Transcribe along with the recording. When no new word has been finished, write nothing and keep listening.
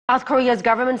South Korea's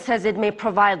government says it may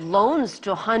provide loans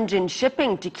to Hanjin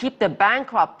Shipping to keep the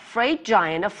bankrupt freight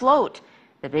giant afloat.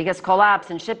 The biggest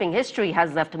collapse in shipping history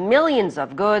has left millions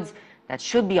of goods that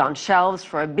should be on shelves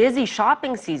for a busy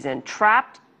shopping season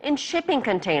trapped in shipping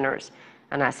containers.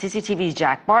 And as CCTV's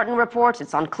Jack Barton reports,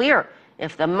 it's unclear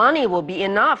if the money will be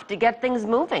enough to get things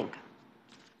moving.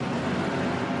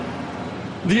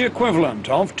 The equivalent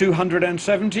of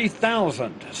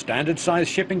 270,000 standard-sized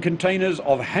shipping containers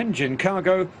of Hanjin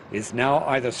cargo is now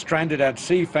either stranded at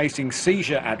sea facing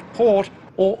seizure at port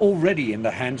or already in the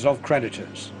hands of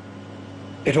creditors.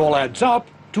 It all adds up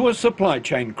to a supply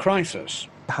chain crisis.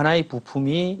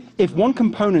 If one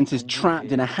component is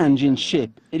trapped in a Hanjin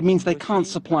ship, it means they can't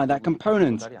supply that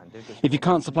component. If you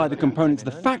can't supply the component to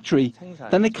the factory,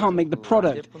 then they can't make the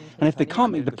product. And if they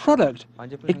can't make the product,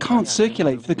 it can't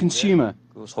circulate for the consumer.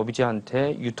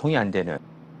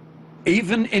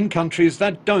 Even in countries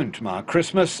that don't mark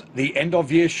Christmas, the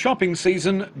end-of-year shopping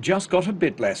season just got a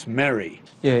bit less merry.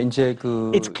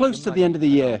 It's close to the end of the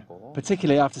year.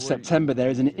 Particularly after September, there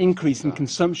is an increase in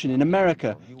consumption in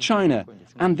America, China,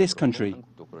 and this country.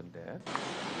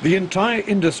 The entire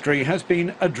industry has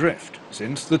been adrift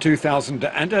since the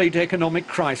 2008 economic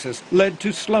crisis led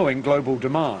to slowing global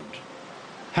demand.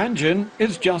 Hanjin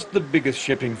is just the biggest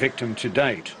shipping victim to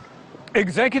date.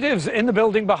 Executives in the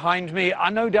building behind me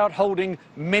are no doubt holding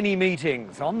many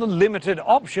meetings on the limited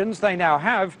options they now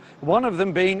have, one of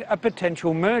them being a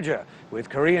potential merger with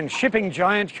Korean shipping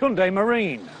giant Hyundai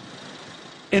Marine.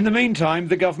 In the meantime,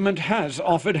 the government has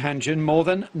offered Hanjin more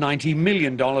than $90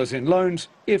 million in loans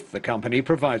if the company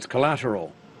provides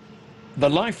collateral. The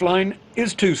lifeline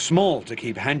is too small to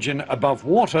keep Hanjin above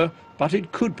water, but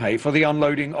it could pay for the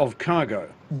unloading of cargo.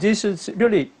 This is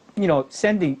really,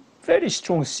 sending very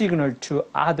strong signal to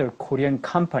other Korean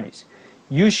companies.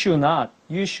 You should not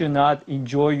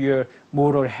enjoy your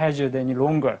moral hazard any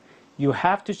longer. You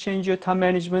have to change your time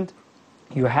management,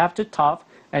 you have to tough,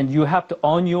 and you have to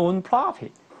earn your own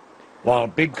profit. While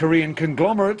big Korean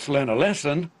conglomerates learn a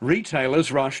lesson,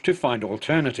 retailers rush to find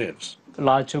alternatives.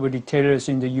 Lots of retailers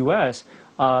in the U.S.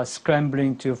 are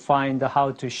scrambling to find how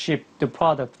to ship the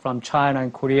product from China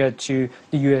and Korea to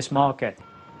the U.S. market.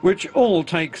 Which all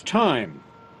takes time.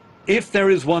 If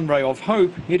there is one ray of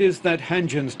hope, it is that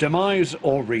Hanjin's demise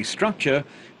or restructure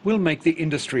will make the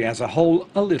industry as a whole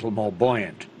a little more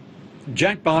buoyant.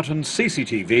 Jack Barton,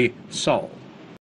 CCTV, Seoul.